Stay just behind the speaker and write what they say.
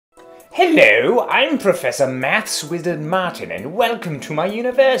Hello, I'm Professor Maths Wizard Martin and welcome to my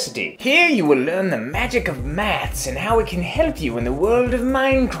university. Here you will learn the magic of maths and how it can help you in the world of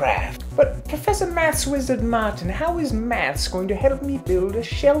Minecraft. But Professor Maths Wizard Martin, how is maths going to help me build a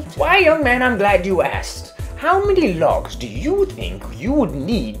shelter? Why, young man, I'm glad you asked. How many logs do you think you would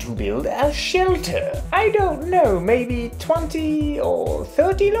need to build a shelter? I don't know, maybe 20 or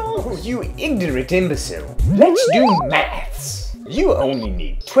 30 logs? Oh, you ignorant imbecile. Let's do maths. You only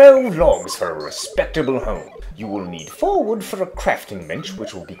need 12 logs for a respectable home. You will need 4 wood for a crafting bench,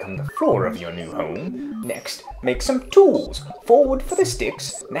 which will become the floor of your new home. Next, make some tools. 4 wood for the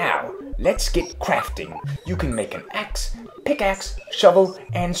sticks. Now, let's get crafting. You can make an axe, pickaxe, shovel,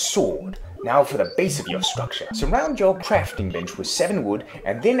 and sword. Now for the base of your structure. Surround your crafting bench with 7 wood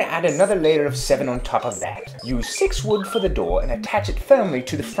and then add another layer of 7 on top of that. Use 6 wood for the door and attach it firmly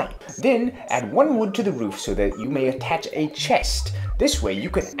to the front. Then add 1 wood to the roof so that you may attach a chest. This way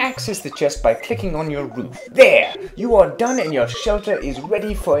you can access the chest by clicking on your roof. There! You are done and your shelter is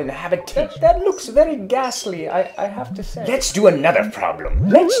ready for inhabitation. That looks very ghastly, I have to say. Let's do another problem.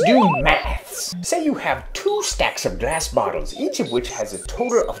 Let's do maths. Say you have 2 stacks of glass bottles, each of which has a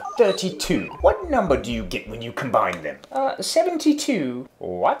total of 32. What number do you get when you combine them? 72.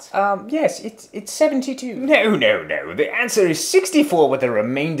 What? Yes, it's 72. No. The answer is 64 with a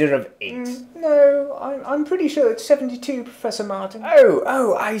remainder of 8. No, I'm pretty sure it's 72, Professor Martin.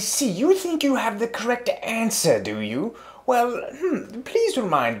 Oh, I see. You think you have the correct answer, do you? Well, please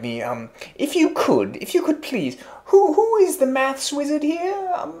remind me, if you could please, who is the maths wizard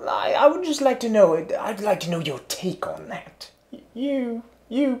here? I would just like to know it. I'd like to know your take on that.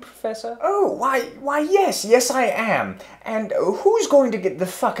 You, Professor? Oh, why, yes, I am. And who's going to get the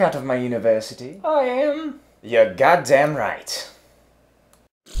fuck out of my university? I am. You're goddamn right.